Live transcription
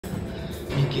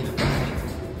Get up out of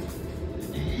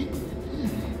here.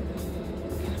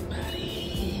 Get up out of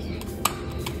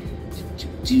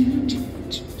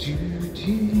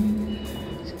here.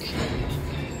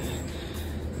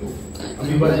 I'll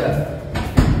be right back.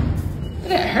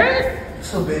 That hurt?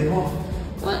 What's up, babe?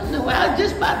 What in the world? I was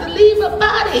just about to leave up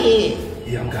out of here.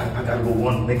 Yeah, I gotta go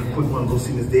make a quick run, go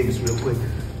see Miss Davis real quick. You know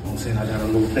what I'm saying? I got a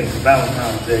little thing for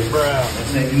Valentine's Day. Brown. I'm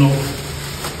saying, you know,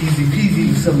 easy peasy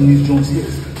with some of these joints here.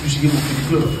 You should give them to the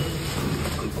club.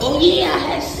 Oh yeah, I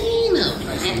had seen them.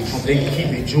 They keep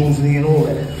their jewels in and all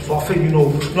that. So I figured, you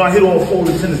know, I hit all 4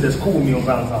 lieutenants that's cool with me on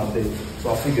Valentine's Day. So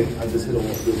I figured I just hit them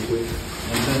off real quick.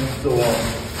 And then, so,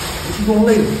 what you doing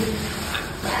later?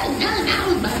 I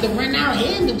was about to run out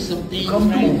here and do some things. Come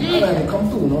through. Right now. Come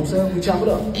through, you know what I'm saying? We chop it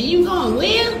up. And you going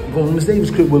where? I'm going to Miss Davis'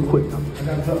 crib real quick. I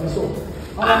gotta drop this off.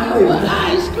 All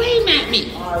right, scream at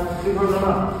me. All right, figure it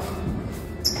out.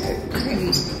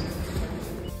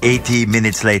 80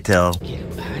 minutes later. Get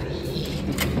up out of here.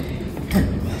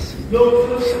 Yo,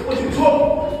 what you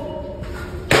talking?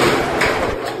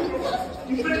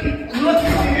 You lucky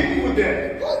to hit me with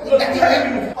that. What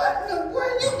in the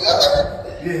world you doing?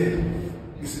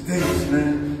 Yeah, Mr. Davis, man.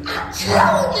 I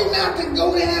told you not to go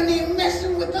down there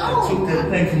messing with I all took that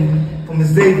thing from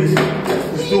Miss Davis.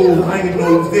 The store, I didn't even know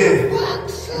he was there. He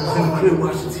was in the crib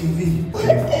watching TV. What in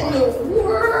the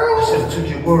world? I should have took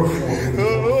your word for it.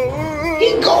 He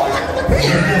going.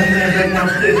 He's going back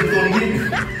downstairs, he's going to hit me.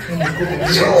 I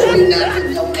told you not to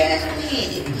go down there.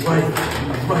 He's right,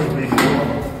 man. I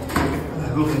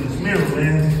gotta look in this mirror,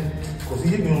 man. Cause he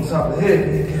hit me on the top of the head, he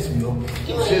didn't catch me, yo.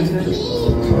 You ain't clean.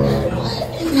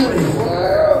 What in the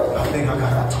world? I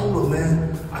told her, man.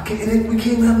 We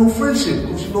can't have no friendship.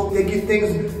 Cause you know, they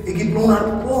get blown out of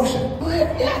proportion. But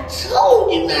I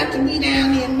told you not to be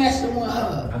down there messing with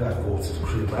her. I gotta go to the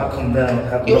crib, but I'll come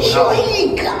down. You sure he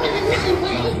ain't coming tonight,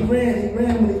 man? He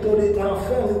ran when I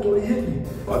fell, he thought he hit me.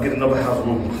 I'll get another house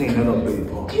room and clean that up, baby,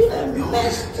 Paul. You done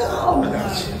messed up. I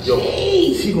got you.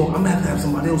 Yo, I'm gonna have to have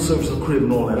somebody else service her crib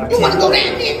and all that. You wanna go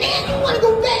down there now? You wanna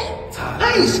go back?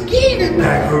 I ain't scared of that.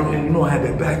 Back hurting, you know I had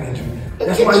that back injury.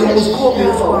 That's why he almost caught me,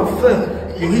 that's why I fell.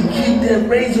 Yo, he keep that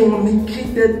razor on him, he keep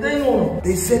that thing on him.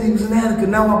 They said he was an addict,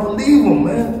 and now I believe him,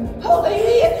 man. Hold it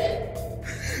here.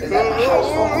 Is that my house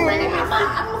phone ringing? I'm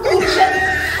gonna go check it.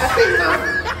 I think my...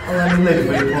 All right, later,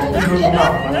 baby, Paul. We heard him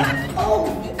out, man. Oh,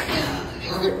 God.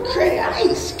 I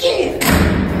ain't scared.